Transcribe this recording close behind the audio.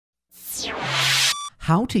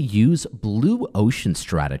how to use blue ocean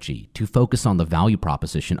strategy to focus on the value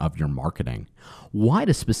proposition of your marketing, why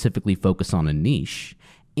to specifically focus on a niche,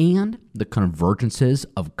 and the convergences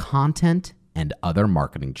of content and other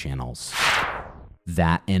marketing channels.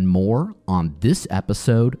 That and more on this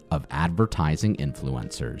episode of Advertising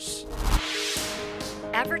Influencers.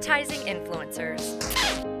 Advertising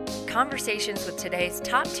Influencers. Conversations with today's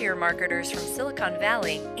top-tier marketers from Silicon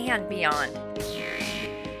Valley and beyond.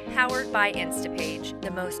 Powered by Instapage,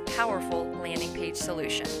 the most powerful landing page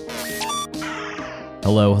solution.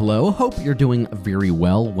 Hello. Hope you're doing very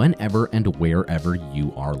well whenever and wherever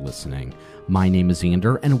you are listening. My name is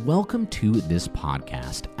Xander, and welcome to this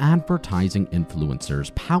podcast, Advertising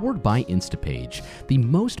Influencers, powered by Instapage, the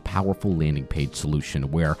most powerful landing page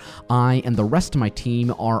solution where I and the rest of my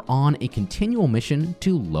team are on a continual mission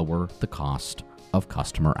to lower the cost of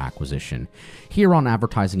customer acquisition. Here on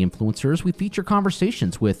Advertising Influencers, we feature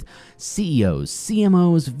conversations with CEOs,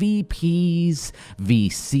 CMOs, VPs,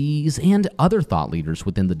 VCs, and other thought leaders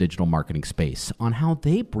within the digital marketing space on how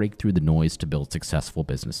they break through the noise to build successful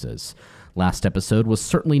businesses. Last episode was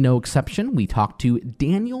certainly no exception. We talked to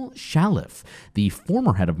Daniel Shaliff, the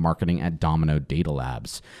former head of marketing at Domino Data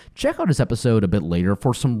Labs. Check out his episode a bit later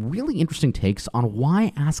for some really interesting takes on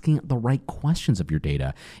why asking the right questions of your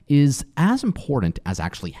data is as important as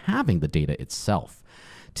actually having the data itself.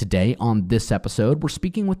 Today on this episode, we're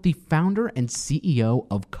speaking with the founder and CEO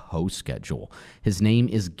of CoSchedule. His name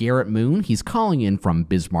is Garrett Moon. He's calling in from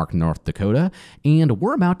Bismarck, North Dakota, and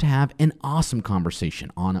we're about to have an awesome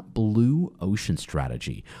conversation on blue ocean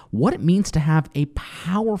strategy, what it means to have a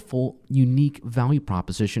powerful, unique value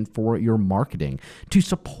proposition for your marketing to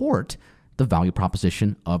support the value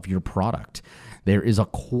proposition of your product. There is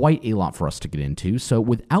quite a lot for us to get into, so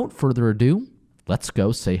without further ado, let's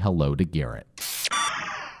go say hello to Garrett.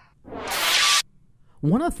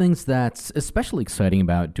 One of the things that's especially exciting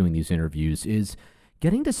about doing these interviews is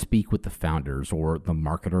getting to speak with the founders or the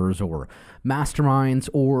marketers or masterminds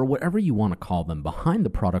or whatever you want to call them behind the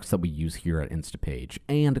products that we use here at Instapage,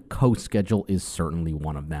 and CoSchedule is certainly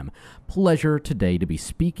one of them. Pleasure today to be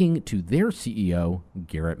speaking to their CEO,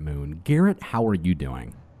 Garrett Moon. Garrett, how are you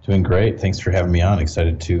doing? Doing great. Thanks for having me on.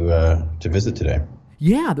 Excited to visit today.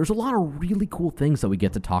 Yeah, there's a lot of really cool things that we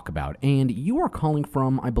get to talk about. And you are calling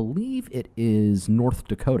from, I believe it is North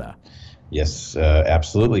Dakota. Yes,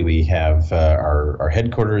 absolutely. We have our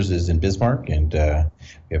headquarters is in Bismarck, and we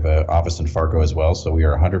have an office in Fargo as well. So we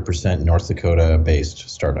are 100% North Dakota-based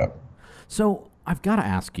startup. So I've got to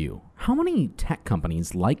ask you, how many tech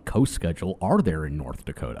companies like CoSchedule are there in North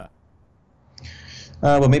Dakota?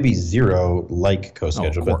 Well, maybe zero like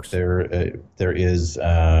CoSchedule, but there is,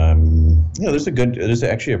 there's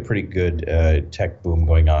actually a pretty good tech boom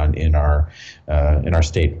going on in our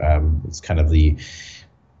state. It's kind of the,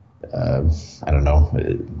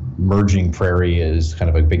 Merging Prairie is kind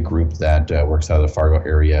of a big group that works out of the Fargo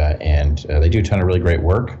area, and they do a ton of really great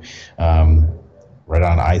work. Right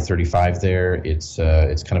on I-35 there, it's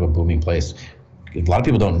kind of a booming place. A lot of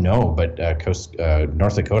people don't know, but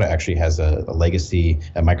North Dakota actually has a legacy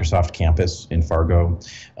Microsoft campus in Fargo,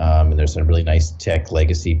 and there's a really nice tech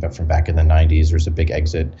legacy from back in the 90s. There's a big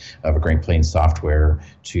exit of a Great Plains software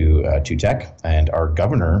to tech, and our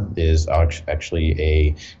governor is actually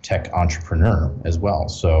a tech entrepreneur as well.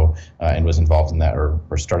 So and was involved in that or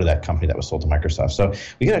started that company that was sold to Microsoft. So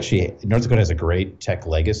we could actually, North Dakota has a great tech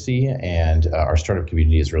legacy, and our startup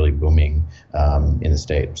community is really booming in the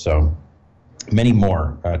state. So many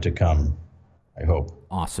more to come, I hope.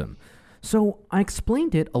 Awesome. So I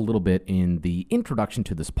explained it a little bit in the introduction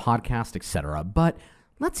to this podcast, etc., but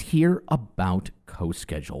let's hear about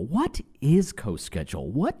CoSchedule. What is CoSchedule?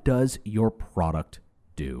 What does your product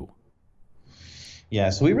do? Yeah,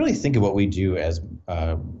 so we really think of what we do as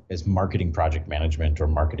marketing project management or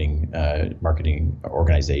marketing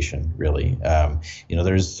organization, really.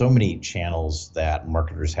 There's so many channels that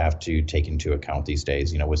marketers have to take into account these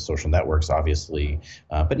days, with social networks, obviously,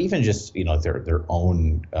 but even just, their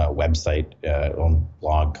own website, own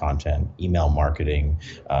blog content, email marketing,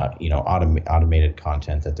 automated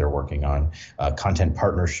content that they're working on, content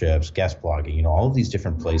partnerships, guest blogging, all of these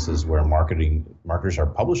different places where marketers are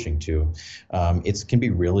publishing to. It can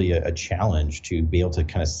be really a challenge to be able to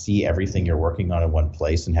kind of see everything you're working on in one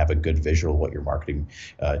place and have a good visual of what your marketing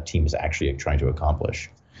team is actually trying to accomplish.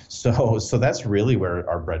 So that's really where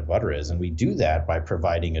our bread and butter is, and we do that by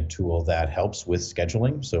providing a tool that helps with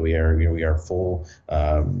scheduling. So we are full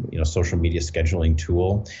social media scheduling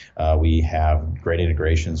tool. We have great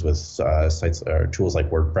integrations with sites or tools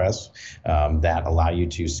like WordPress that allow you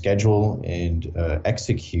to schedule and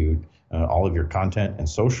execute all of your content and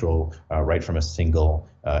social right from a single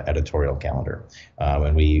editorial calendar.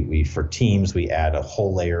 And we for teams, we add a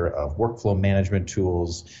whole layer of workflow management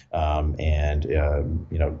tools and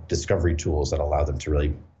discovery tools that allow them to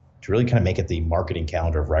really kind of make it the marketing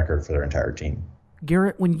calendar of record for their entire team.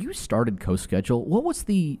 Garrett, when you started CoSchedule, what was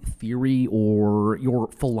the theory or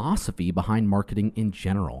your philosophy behind marketing in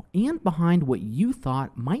general and behind what you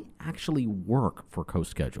thought might actually work for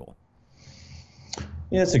CoSchedule?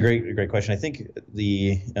 Yeah, that's a great question. I think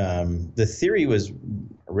the theory was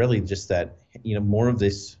really just that, more of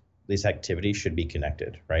this activity should be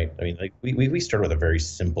connected, right? I mean, like we started with a very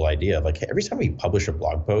simple idea of like every time we publish a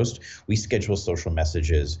blog post, we schedule social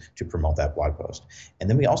messages to promote that blog post. And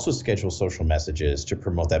then we also schedule social messages to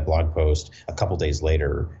promote that blog post a couple days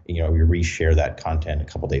later. We reshare that content a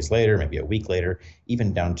couple days later, maybe a week later,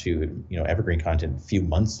 even down to, evergreen content a few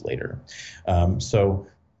months later. So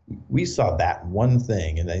we saw that one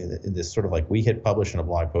thing, and this sort of like we hit publish in a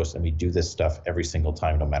blog post and we do this stuff every single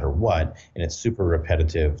time, no matter what, and it's super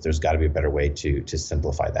repetitive. There's got to be a better way to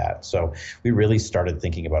simplify that. So we really started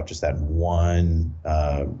thinking about just that one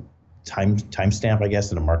timestamp, I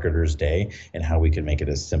guess, in a marketer's day, and how we can make it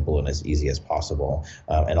as simple and as easy as possible.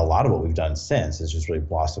 And a lot of what we've done since has just really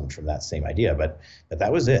blossomed from that same idea. But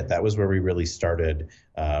that was it. That was where we really started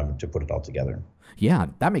to put it all together. Yeah,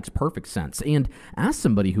 that makes perfect sense. And as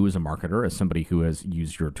somebody who is a marketer, as somebody who has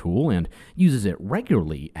used your tool and uses it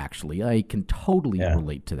regularly, actually, I can totally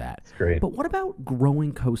relate to that. That's great. But what about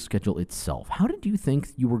growing CoSchedule itself? How did you think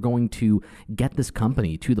you were going to get this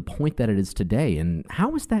company to the point that it is today? And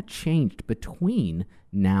how has that changed between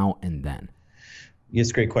now and then?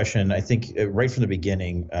 Yes, great question. I think right from the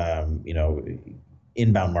beginning,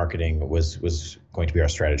 inbound marketing was going to be our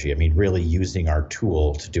strategy. I mean, really using our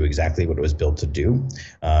tool to do exactly what it was built to do,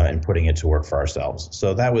 and putting it to work for ourselves.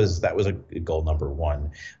 So that was a goal number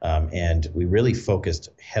one. And we really focused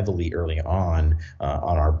heavily early on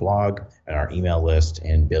our blog and our email list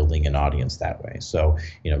and building an audience that way. So,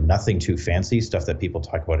 nothing too fancy, stuff that people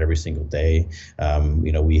talk about every single day.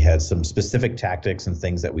 We had some specific tactics and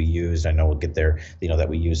things that we used. I know we'll get there, that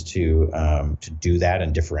we used to do that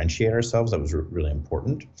and differentiate ourselves. That was really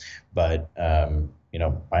important. But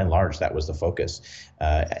by and large, that was the focus.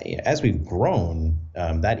 As we've grown,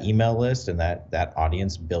 that email list and that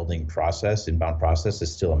audience building process, inbound process,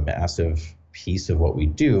 is still a massive piece of what we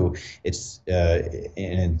do. It's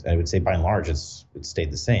and I would say by and large, it's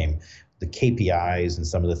stayed the same. The KPIs and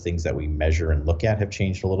some of the things that we measure and look at have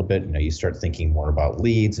changed a little bit. You start thinking more about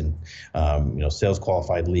leads and, sales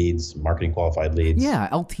qualified leads, marketing qualified leads. Yeah,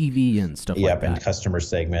 LTV and stuff like that. Yep, and customer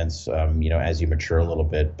segments, as you mature a little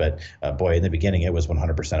bit. But boy, in the beginning, it was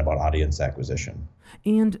 100% about audience acquisition.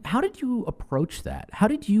 And how did you approach that? How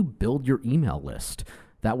did you build your email list?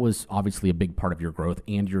 That was obviously a big part of your growth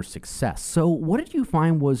and your success. So what did you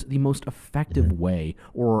find was the most effective way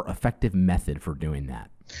or effective method for doing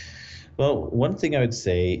that? Well, one thing I would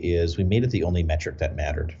say is we made it the only metric that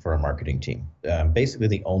mattered for our marketing team. Basically,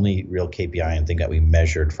 the only real KPI and thing that we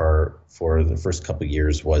measured for the first couple of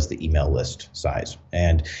years was the email list size.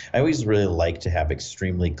 And I always really like to have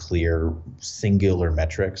extremely clear, singular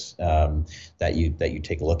metrics that you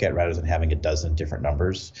take a look at rather than having a dozen different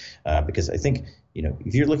numbers. Because I think,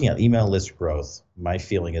 if you're looking at email list growth, my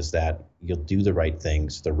feeling is that you'll do the right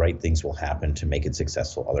things will happen to make it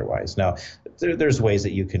successful otherwise. Now, there's ways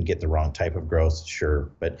that you can get the wrong type of growth,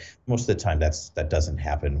 sure, but most of the time that doesn't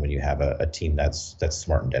happen when you have a team that's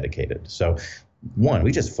smart and dedicated. So one,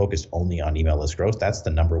 we just focused only on email list growth. That's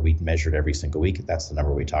the number we measured every single week. That's the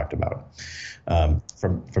number we talked about.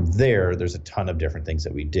 From there, there's a ton of different things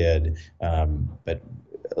that we did, but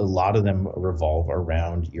a lot of them revolve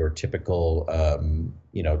around your typical,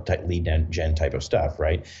 lead gen type of stuff,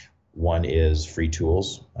 right? One is free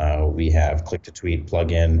tools. We have click-to-tweet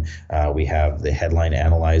plugin. We have the headline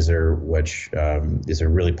analyzer, which is a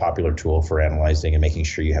really popular tool for analyzing and making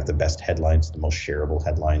sure you have the best headlines, the most shareable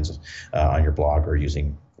headlines on your blog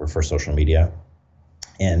or for social media.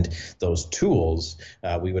 And those tools,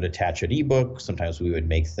 we would attach an ebook. Sometimes we would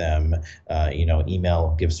make them,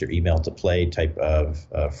 email, give us your email to play type of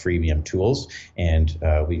freemium tools. And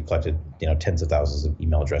we collected, tens of thousands of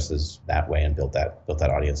email addresses that way and built that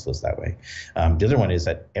audience list that way. The other one is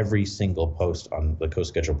that every single post on the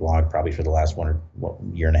CoSchedule blog, probably for the last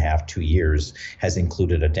year and a half, 2 years, has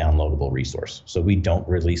included a downloadable resource. So we don't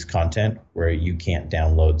release content where you can't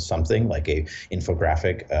download something like a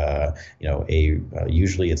infographic,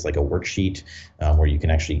 usually it's like a worksheet where you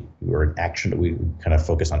can actually, we kind of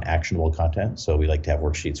focus on actionable content. So we like to have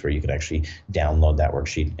worksheets where you can actually download that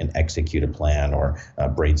worksheet and execute a plan or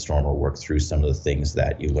brainstorm or work through some of the things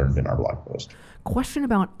that you learned in our blog post. Question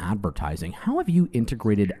about advertising. How have you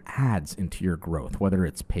integrated ads into your growth, whether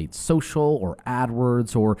it's paid social or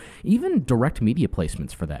AdWords or even direct media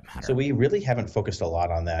placements for that matter? So we really haven't focused a lot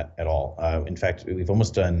on that at all. In fact, we've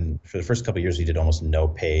almost done, for the first couple of years, we did almost no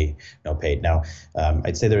paid. Now,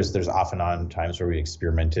 I'd say there's off and on times where we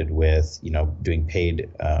experimented with, doing paid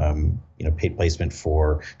placement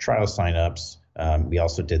for trial signups. We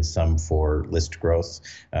also did some for list growth.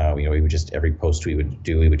 We would just, every post we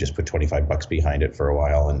would just put $25 behind it for a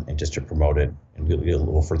while and just to promote it and get a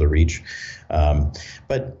little further reach.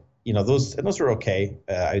 But those are okay.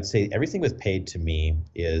 I'd say everything with paid to me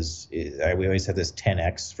we always have this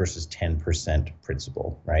 10x versus 10%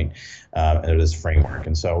 principle, right? And there's this framework.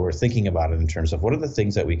 And so we're thinking about it in terms of what are the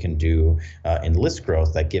things that we can do in list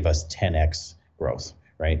growth that give us 10x growth,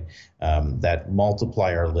 right? That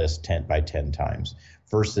multiply our list 10 by 10 times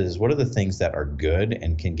versus what are the things that are good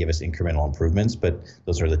and can give us incremental improvements, but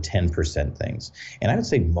those are the 10% things. And I would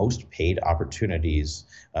say most paid opportunities,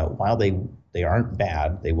 while they aren't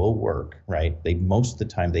bad, they will work, right? Most of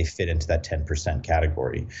the time they fit into that 10%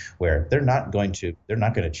 category where they're not going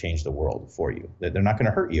to change the world for you. They're not going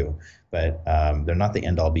to hurt you, but they're not the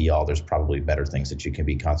end all be all. There's probably better things that you can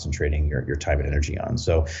be concentrating your time and energy on.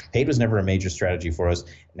 So paid was never a major strategy for us.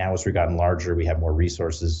 Now as we've gotten larger, we have more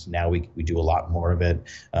resources. Now we do a lot more of it.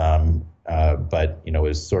 But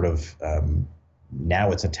it's sort of,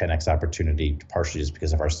 now it's a 10x opportunity, partially just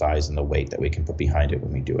because of our size and the weight that we can put behind it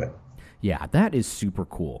when we do it. Yeah, that is super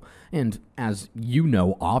cool. And as you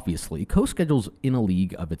know, obviously, CoSchedule's in a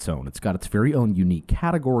league of its own. It's got its very own unique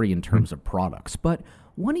category in terms of products. But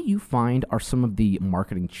what do you find are some of the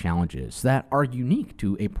marketing challenges that are unique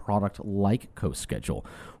to a product like CoSchedule?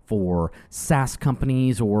 For SaaS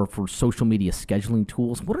companies or for social media scheduling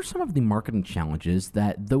tools, what are some of the marketing challenges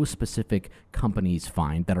that those specific companies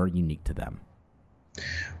find that are unique to them?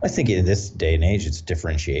 I think in this day and age, it's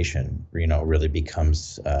differentiation, really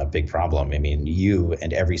becomes a big problem. I mean, you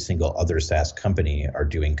and every single other SaaS company are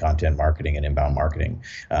doing content marketing and inbound marketing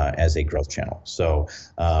as a growth channel. So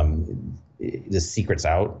the secret's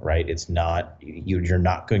out, right? It's not, you're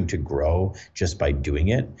not going to grow just by doing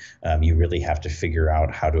it. You really have to figure out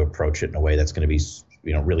how to approach it in a way that's going to be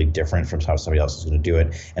really different from how somebody else is going to do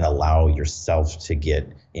it and allow yourself to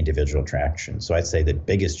get individual traction. So I'd say the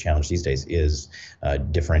biggest challenge these days is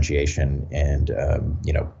differentiation and,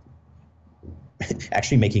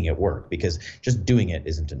 actually making it work, because just doing it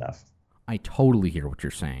isn't enough. I totally hear what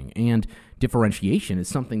you're saying. And differentiation is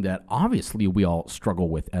something that obviously we all struggle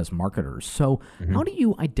with as marketers. So how do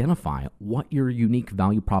you identify what your unique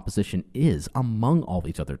value proposition is among all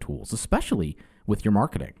these other tools, especially with your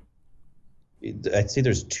marketing? I'd say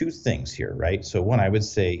there's two things here, right? So one, I would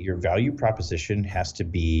say your value proposition has to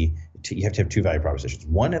be, you have to have two value propositions.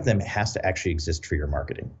 One of them has to actually exist for your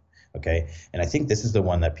marketing. Okay. And I think this is the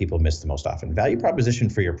one that people miss the most often. Value proposition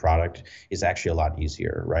for your product is actually a lot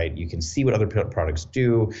easier, right? You can see what other products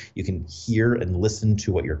do. You can hear and listen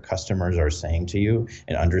to what your customers are saying to you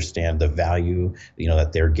and understand the value,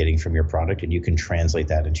 that they're getting from your product. And you can translate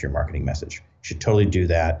that into your marketing message. You should totally do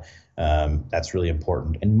that. That's really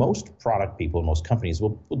important. And most product people, most companies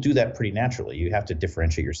will do that pretty naturally. You have to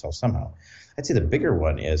differentiate yourself somehow. I'd say the bigger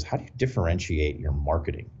one is, how do you differentiate your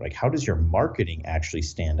marketing? Like, how does your marketing actually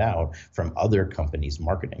stand out from other companies'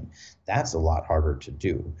 marketing? That's a lot harder to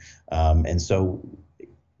do. And so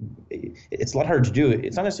it's a lot harder to do.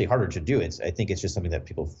 It's not necessarily harder to do. I think it's just something that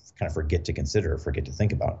people kind of forget to consider, forget to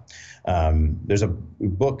think about. There's a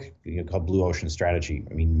book called Blue Ocean Strategy.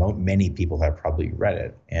 I mean, many people have probably read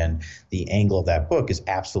it. And the angle of that book is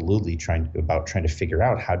absolutely trying to figure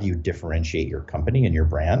out, how do you differentiate your company and your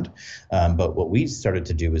brand? But what we started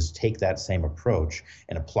to do is take that same approach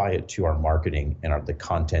and apply it to our marketing and the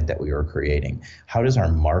content that we were creating. How does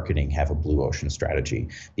our marketing have a blue ocean strategy?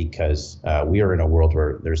 Because we are in a world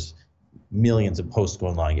where there's millions of posts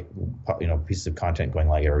going live, pieces of content going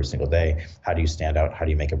live every single day. How do you stand out? How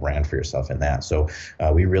do you make a brand for yourself in that? So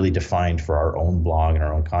we really defined for our own blog and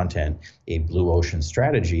our own content a blue ocean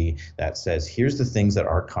strategy that says, here's the things that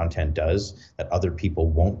our content does that other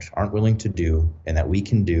people aren't willing to do, and that we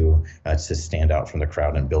can do to stand out from the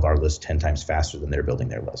crowd and build our list 10 times faster than they're building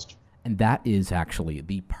their list. And that is actually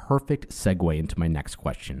the perfect segue into my next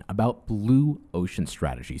question about Blue Ocean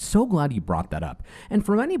Strategy. So glad you brought that up. And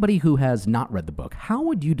for anybody who has not read the book, how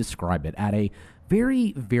would you describe it at a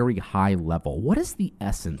very, very high level? What is the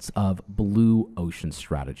essence of Blue Ocean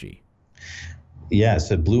Strategy? Yeah,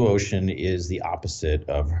 so blue ocean is the opposite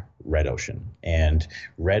of red ocean. And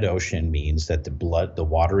red ocean means that the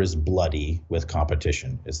water is bloody with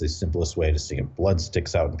competition. It's the simplest way to see it. Blood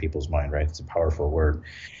sticks out in people's mind, right? It's a powerful word.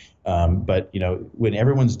 But when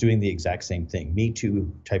everyone's doing the exact same thing, Me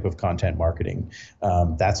Too type of content marketing,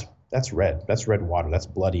 that's red. That's red water. That's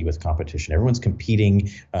bloody with competition. Everyone's competing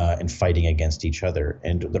and fighting against each other.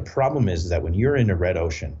 And the problem is that when you're in a red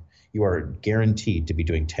ocean, you are guaranteed to be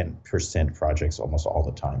doing 10% projects almost all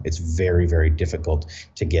the time. It's very, very difficult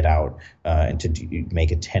to get out and to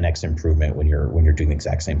make a 10x improvement when you're doing the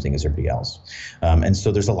exact same thing as everybody else. And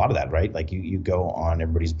so there's a lot of that, right? Like you go on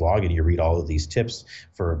everybody's blog and you read all of these tips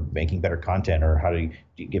for making better content or how to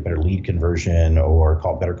get better lead conversion or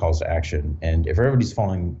better calls to action. And if everybody's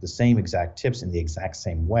following the same exact tips in the exact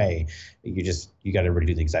same way, you got everybody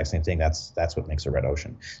do the exact same thing. That's what makes a red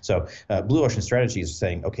ocean. So blue ocean strategy is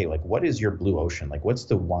saying, okay, like what is your blue ocean? Like what's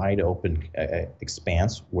the wide open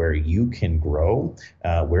expanse where you can grow?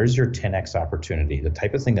 Where's your 10x opportunity? The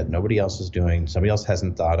type of thing that nobody else is doing, somebody else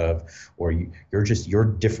hasn't thought of, or your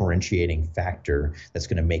differentiating factor that's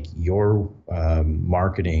going to make your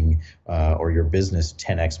marketing or your business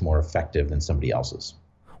 10x more effective than somebody else's.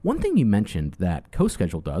 One thing you mentioned that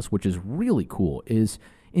CoSchedule does, which is really cool, is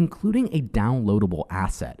including a downloadable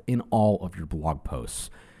asset in all of your blog posts.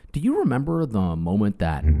 Do you remember the moment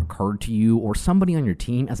that occurred to you or somebody on your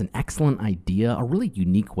team as an excellent idea, a really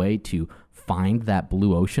unique way to find that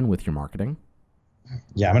blue ocean with your marketing?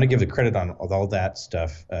 Yeah, I'm going to give the credit on all that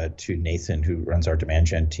stuff to Nathan, who runs our demand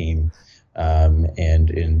gen team. And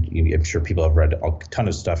I'm sure people have read a ton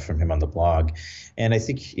of stuff from him on the blog. And I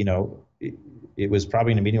think, it was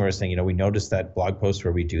probably in a meeting where I was saying, we noticed that blog posts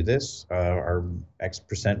where we do this are X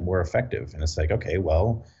percent more effective. And it's like, okay,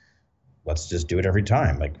 well, let's just do it every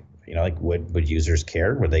time. Like, would users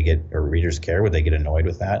care? Would they get, or readers care? Would they get annoyed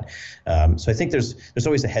with that? So I think there's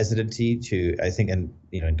always a hesitancy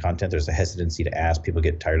in content, there's a hesitancy to ask. People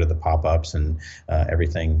get tired of the pop-ups and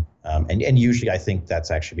everything. And usually I think that's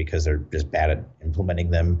actually because they're just bad at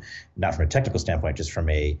implementing them, not from a technical standpoint, just from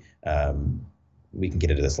a, we can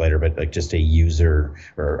get into this later, but like just a user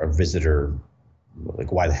or a visitor,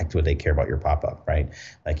 like why the heck would they care about your pop-up, right?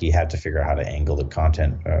 Like you have to figure out how to angle the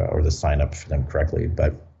content or the sign up for them correctly.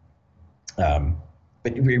 But I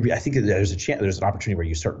think there's an opportunity where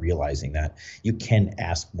you start realizing that you can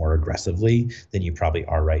ask more aggressively than you probably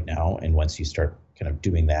are right now. And once you start kind of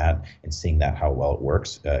doing that and seeing that how well it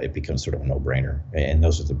works, it becomes sort of a no-brainer. And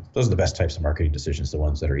those are the best types of marketing decisions, the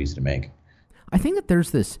ones that are easy to make. I think that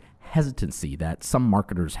there's this hesitancy that some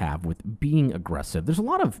marketers have with being aggressive. There's a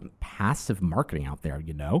lot of passive marketing out there,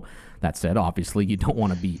 That said, obviously, you don't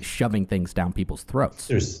want to be shoving things down people's throats.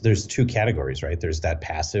 There's two categories, right? There's that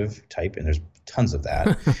passive type, and there's tons of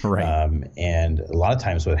that. Right. And a lot of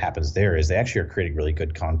times what happens there is they actually are creating really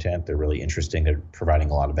good content. They're really interesting. They're providing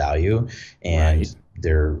a lot of value. And right.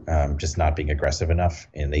 They're just not being aggressive enough,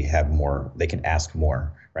 and they can ask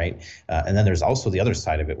more, right? And then there's also the other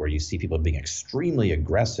side of it where you see people being extremely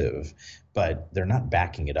aggressive, but they're not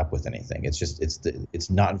backing it up with anything. It's just it's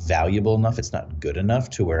not valuable enough. It's not good enough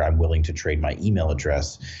to where I'm willing to trade my email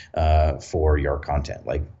address for your content.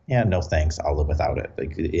 Like, yeah, no thanks. I'll live without it.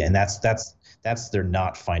 Like, and that's they're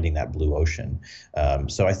not finding that blue ocean.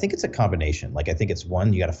 So I think it's a combination. Like I think it's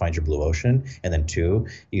one, you got to find your blue ocean, and then two,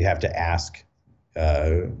 you have to ask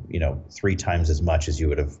 3 times as much as you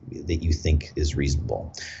would have that you think is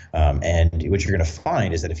reasonable. And what you're going to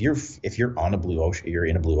find is that if you're on a blue ocean, you're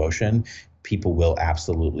in a blue ocean, people will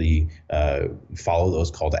absolutely follow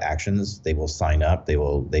those call to actions. They will sign up. They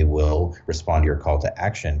will respond to your call to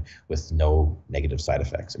action with no negative side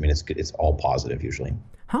effects. I mean, it's all positive usually.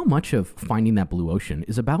 How much of finding that blue ocean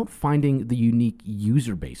is about finding the unique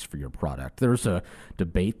user base for your product? There's a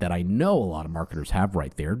debate that I know a lot of marketers have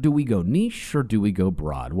right there. Do we go niche or do we go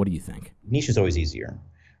broad? What do you think? Niche is always easier,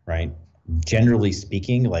 right? Generally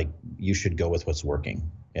speaking, like you should go with what's working.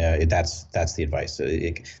 That's the advice.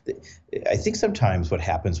 I think sometimes what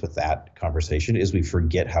happens with that conversation is we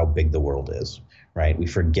forget how big the world is, right? We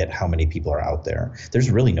forget how many people are out there. There's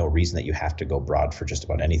really no reason that you have to go broad for just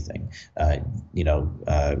about anything.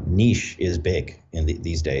 Niche is big in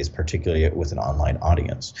these days, particularly with an online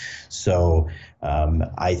audience. So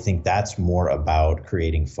I think that's more about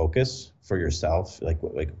creating focus for yourself. Like,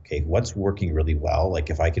 okay, what's working really well? Like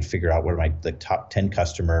if I could figure out what are the top 10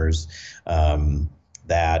 customers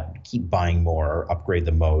that keep buying more, upgrade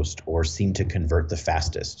the most, or seem to convert the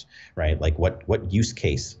fastest, right? Like what use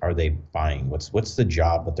case are they buying? What's the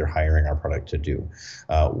job that they're hiring our product to do?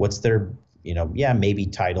 What's their, maybe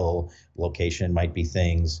title, location might be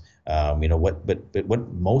things, but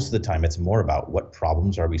what most of the time it's more about what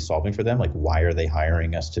problems are we solving for them? Like why are they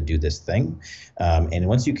hiring us to do this thing? And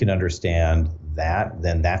once you can understand that,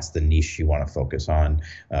 then that's the niche you want to focus on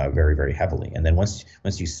very, very heavily. And then once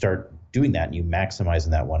you start doing that and you maximize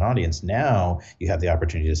in that one audience, now you have the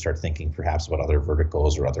opportunity to start thinking perhaps about other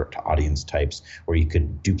verticals or other audience types where you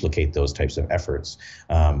could duplicate those types of efforts.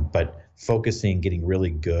 But focusing, getting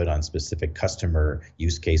really good on specific customer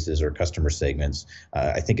use cases or customer segments,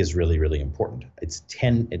 I think is really, really important. It's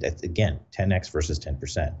 10x versus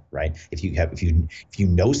 10%, right? If you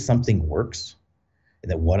know something works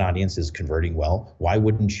and that one audience is converting well, why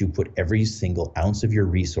wouldn't you put every single ounce of your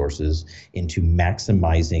resources into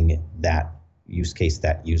maximizing that use case,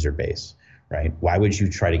 that user base, right? Why would you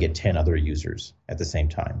try to get 10 other users at the same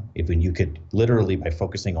time? When you could literally, by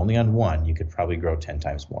focusing only on one, you could probably grow 10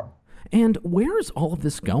 times more. And where is all of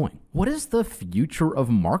this going? What is the future of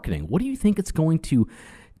marketing? What do you think it's going to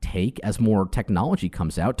take as more technology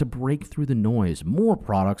comes out to break through the noise? More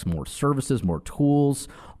products, more services, more tools.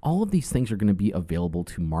 All of these things are going to be available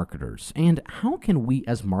to marketers. And how can we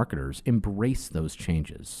as marketers embrace those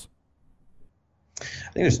changes? I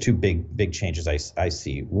think there's two big changes I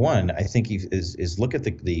see. One, I think is look at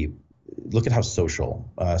look at how social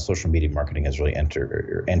media marketing has really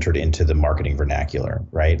entered into the marketing vernacular,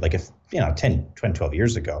 right? Like if 10, 12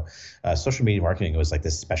 years ago, social media marketing was like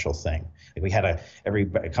this special thing. Like we had every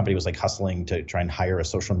company was like hustling to try and hire a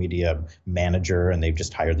social media manager, and they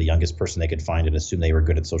just hired the youngest person they could find and assume they were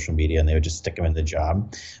good at social media, and they would just stick them in the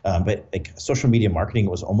job. But like social media marketing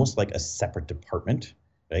was almost like a separate department.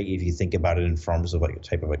 Right? If you think about it in terms of like a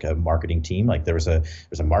type of like a marketing team, like there's a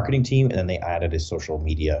marketing team, and then they added a social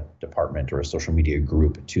media department or a social media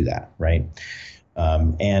group to that, right?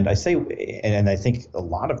 And I think a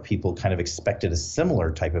lot of people kind of expected a similar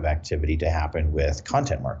type of activity to happen with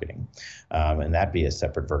content marketing, and that be a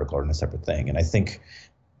separate vertical and a separate thing. And I think,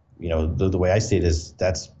 the way I see it is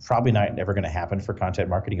that's probably never going to happen for content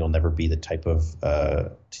marketing. You'll never be the type of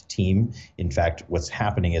team. In fact, what's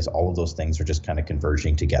happening is all of those things are just kind of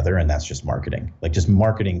converging together, and that's just marketing. Like just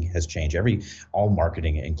marketing has changed. All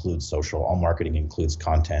marketing includes social. All marketing includes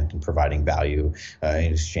content and providing value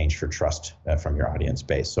in exchange for trust from your audience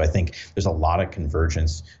base. So I think there's a lot of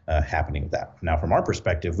convergence happening with that. Now, from our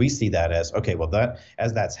perspective, we see that as, okay, well,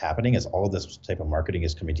 as that's happening, as all of this type of marketing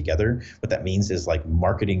is coming together, what that means is like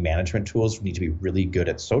marketing management tools need to be really good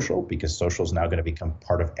at social, because social is now going to become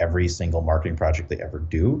part of every single marketing project they ever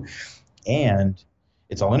do. And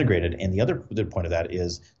it's all integrated. And the other point of that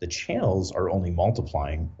is the channels are only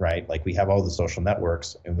multiplying, right? Like we have all the social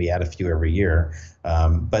networks and we add a few every year,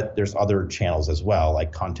 but there's other channels as well,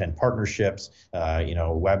 like content partnerships,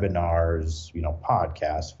 webinars,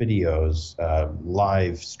 podcasts, videos,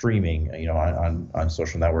 live streaming, on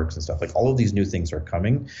social networks and stuff. Like all of these new things are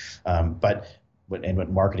coming, but what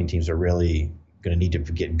marketing teams are really going to need to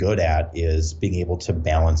get good at is being able to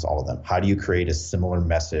balance all of them. How do you create a similar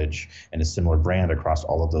message and a similar brand across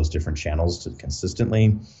all of those different channels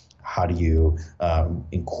consistently? How do you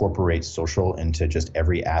incorporate social into just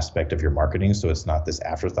every aspect of your marketing so it's not this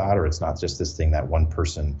afterthought, or it's not just this thing that one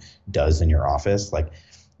person does in your office? Like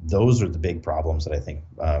those are the big problems that I think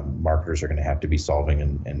marketers are going to have to be solving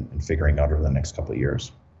and figuring out over the next couple of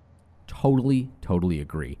years. Totally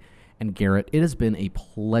agree. And Garrett, it has been a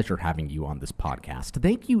pleasure having you on this podcast.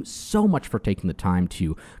 Thank you so much for taking the time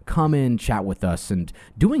to come in, chat with us, and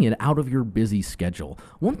doing it out of your busy schedule.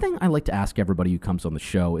 One thing I like to ask everybody who comes on the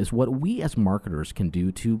show is what we as marketers can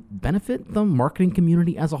do to benefit the marketing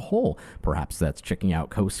community as a whole. Perhaps that's checking out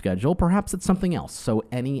CoSchedule, perhaps it's something else. So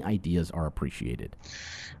any ideas are appreciated.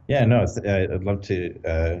 Yeah, no, I'd love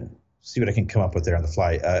to see what I can come up with there on the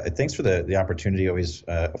fly. Thanks for the opportunity. Always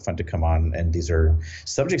fun to come on. And these are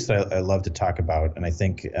subjects that I love to talk about. And I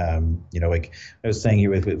think, like I was saying here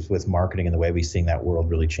with marketing and the way we're seeing that world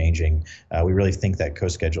really changing, we really think that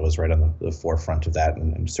CoSchedule is right on the forefront of that,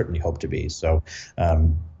 and certainly hope to be. So,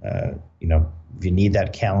 if you need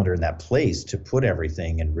that calendar and that place to put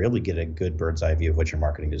everything and really get a good bird's eye view of what your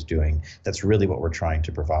marketing is doing, that's really what we're trying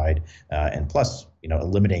to provide. And plus,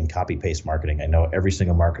 eliminating copy-paste marketing. I know every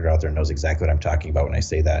single marketer out there knows exactly what I'm talking about when I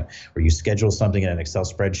say that, where you schedule something in an Excel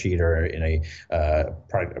spreadsheet or in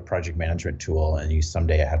a project management tool, and you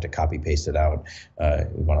someday have to copy-paste it out.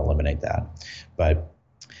 We want to eliminate that. But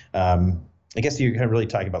I guess you're kind of really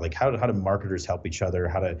talking about like how do marketers help each other?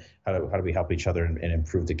 How do we help each other and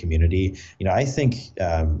improve the community? I think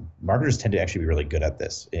marketers tend to actually be really good at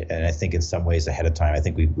this, and I think in some ways ahead of time. I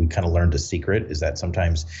think we kind of learned a secret is that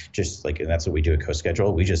sometimes just like, and that's what we do at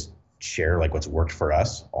CoSchedule. We just share like what's worked for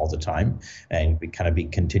us all the time, and we kind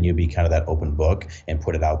of continue to be kind of that open book and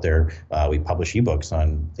put it out there. We publish ebooks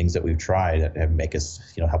on things that we've tried that make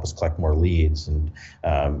us, help us collect more leads and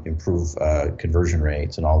improve conversion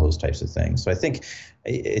rates and all those types of things. So I think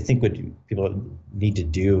I think what people need to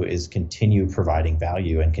do is continue providing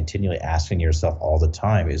value and continually asking yourself all the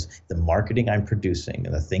time, is the marketing I'm producing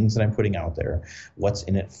and the things that I'm putting out there, what's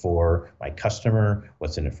in it for my customer,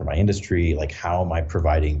 what's in it for my industry, like how am I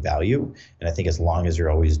providing value? And I think as long as you're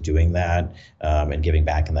always doing that and giving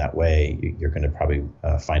back in that way, you're going to probably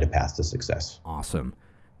find a path to success. Awesome.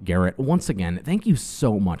 Garrett, once again, thank you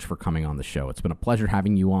so much for coming on the show. It's been a pleasure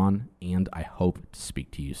having you on, and I hope to speak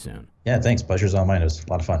to you soon. Yeah, thanks. Pleasure's all mine. It was a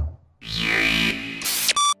lot of fun.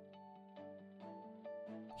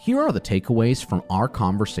 Here are the takeaways from our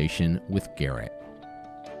conversation with Garrett.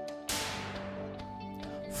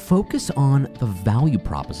 Focus on the value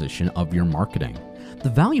proposition of your marketing. The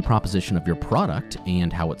value proposition of your product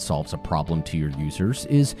and how it solves a problem to your users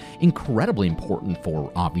is incredibly important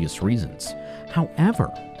for obvious reasons.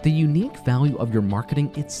 However, the unique value of your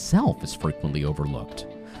marketing itself is frequently overlooked.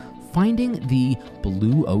 Finding the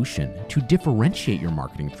blue ocean to differentiate your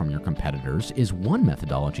marketing from your competitors is one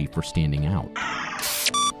methodology for standing out.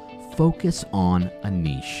 Focus on a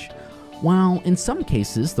niche. While in some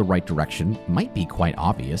cases the right direction might be quite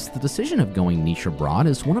obvious, the decision of going niche or broad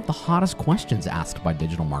is one of the hottest questions asked by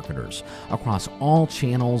digital marketers across all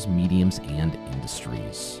channels, mediums, and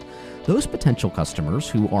industries. Those potential customers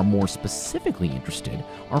who are more specifically interested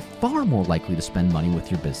are far more likely to spend money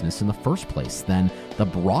with your business in the first place than the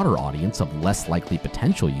broader audience of less likely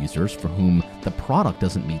potential users for whom the product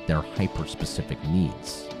doesn't meet their hyper-specific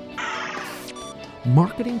needs.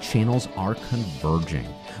 Marketing channels are converging,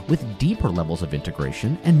 with deeper levels of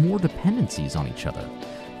integration and more dependencies on each other.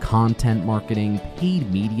 Content marketing,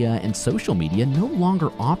 paid media, and social media no longer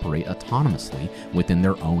operate autonomously within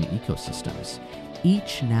their own ecosystems.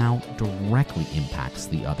 Each now directly impacts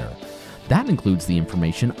the other. That includes the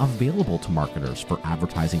information available to marketers for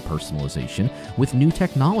advertising personalization with new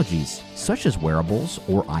technologies such as wearables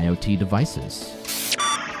or IoT devices.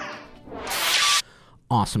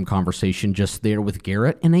 Awesome conversation just there with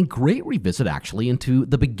Garrett, and a great revisit actually into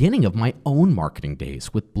the beginning of my own marketing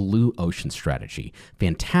days with Blue Ocean Strategy.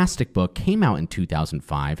 Fantastic book, came out in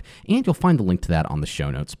 2005, and you'll find the link to that on the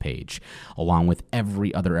show notes page, along with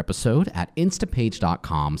every other episode at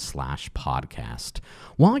instapage.com/podcast.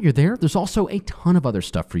 While you're there, there's also a ton of other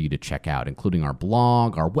stuff for you to check out, including our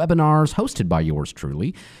blog, our webinars hosted by yours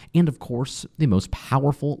truly, and of course, the most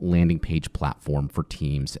powerful landing page platform for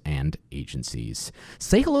teams and agencies.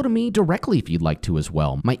 Say hello to me directly if you'd like to as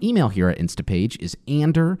well. My email here at Instapage is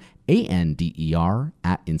Ander, A-N-D-E-R,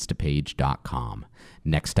 @instapage.com.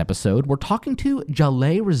 Next episode, we're talking to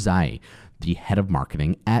Jaleh Rezai, the head of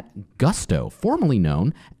marketing at Gusto, formerly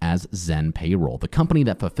known as Zen Payroll, the company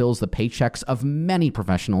that fulfills the paychecks of many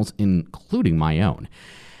professionals, including my own.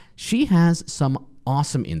 She has some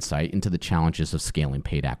awesome insight into the challenges of scaling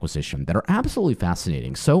paid acquisition that are absolutely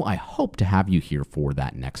fascinating, so I hope to have you here for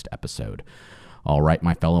that next episode. All right,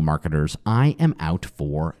 my fellow marketers, I am out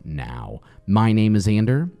for now. My name is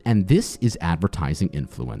Ander, and this is Advertising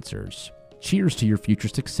Influencers. Cheers to your future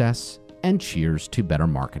success, and cheers to better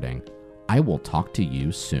marketing. I will talk to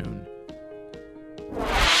you soon.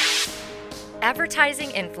 Advertising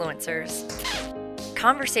Influencers.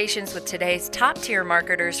 Conversations with today's top-tier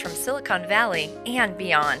marketers from Silicon Valley and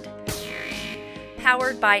beyond.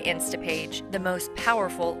 Powered by Instapage, the most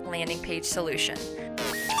powerful landing page solution.